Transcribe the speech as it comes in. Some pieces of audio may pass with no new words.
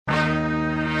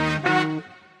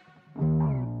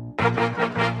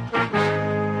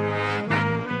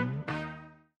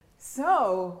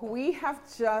So, we have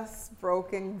just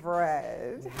broken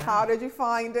bread. How did you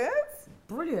find it?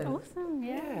 Brilliant. Awesome,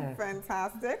 yeah.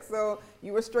 Fantastic. So,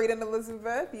 you were straight in,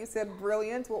 Elizabeth. You said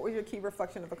brilliant. What was your key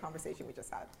reflection of the conversation we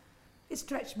just had? It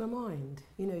stretched my mind,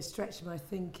 stretched my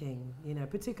thinking,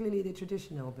 particularly the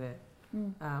traditional bit.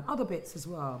 Other bits as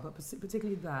well, but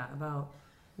particularly that about,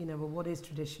 well, what is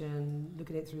tradition,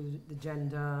 looking at it through the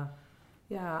gender.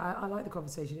 Yeah, I like the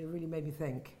conversation. It really made me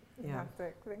think. Yeah.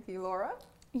 Fantastic. Thank you, Laura.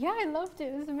 Yeah, I loved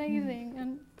it. It was amazing.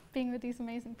 And being with these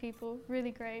amazing people,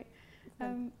 really great.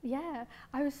 Yeah,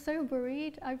 I was so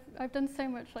worried. I've done so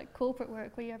much like corporate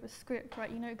work where you have a script, right?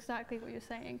 You know exactly what you're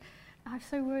saying. I was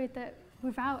so worried that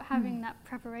without having that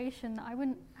preparation, I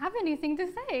wouldn't have anything to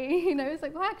say. It's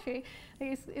like, well, actually,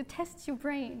 like it tests your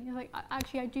brain. You're like,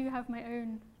 actually, I do have my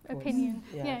own opinion.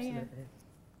 Yeah, absolutely.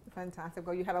 Fantastic.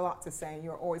 Well, you had a lot to say.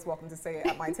 You're always welcome to say it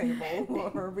at my table.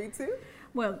 Reetu?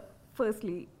 Well,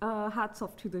 firstly, hats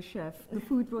off to the chef. The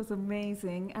food was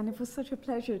amazing, and it was such a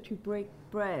pleasure to break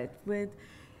bread with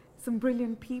some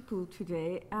brilliant people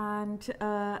today. And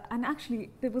actually,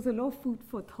 there was a lot of food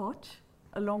for thought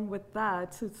along with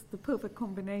that, so it's the perfect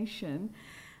combination.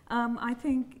 I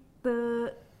think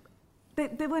there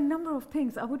were a number of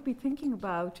things I would be thinking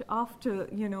about after,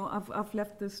 I've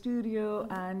left the studio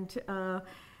and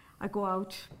I go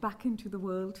out back into the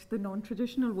world, the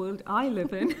non-traditional world I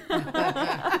live in.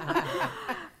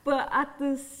 But at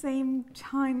the same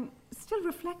time, still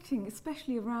reflecting,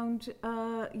 especially around,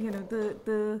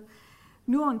 the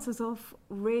nuances of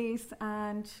race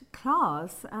and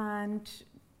class, and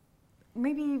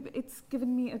maybe it's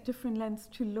given me a different lens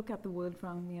to look at the world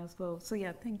around me as well. So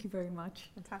yeah, thank you very much.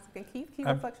 Fantastic. And Keith, key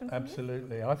reflection from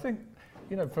absolutely. You? I think,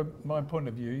 from my point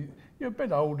of view, you're a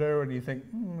bit older and you think,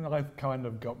 I've kind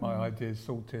of got my ideas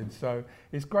sorted. So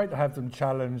it's great to have them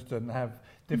challenged and have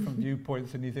different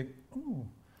viewpoints, and you think,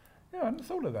 yeah, and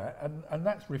it's all of that. And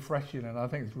that's refreshing, and I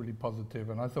think it's really positive.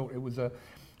 And I thought it was a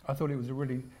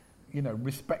really,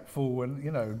 respectful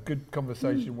and, good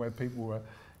conversation where people were,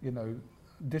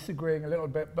 disagreeing a little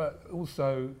bit, but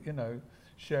also,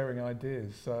 sharing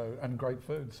ideas. So, and great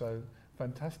food. So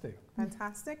fantastic.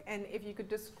 Fantastic. And if you could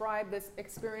describe this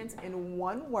experience in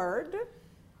one word,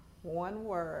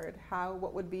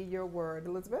 what would be your word,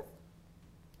 Elizabeth?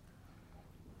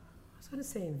 I was going to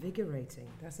say invigorating.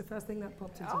 That's the first thing that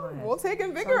popped into my head. We'll take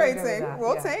invigorating.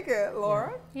 We'll take it.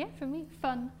 Laura? Yeah, for me,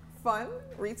 fun. Fun.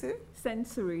 Reetu?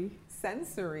 Sensory.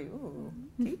 Ooh.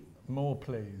 Keith? More,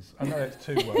 please. I know it's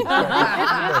 2 words.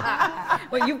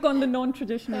 Well, you've gone the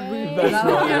non-traditional route. That's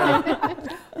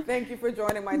right. Thank you for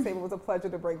joining my table. It was a pleasure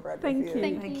to break bread with you.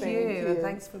 Thank you.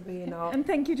 Thanks for being on. And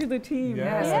thank you to the team.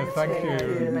 Yeah, thank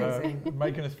you. Amazing.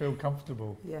 Making us feel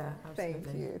comfortable. Yeah,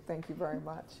 absolutely. Thank you very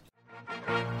much.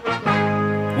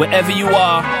 Wherever you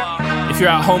are, if you're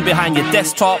at home behind your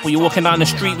desktop or you're walking down the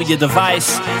street with your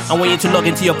device, I want you to log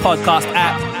into your podcast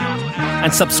app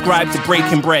and subscribe to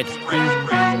Breaking Bread.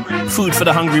 Food for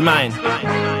the hungry mind.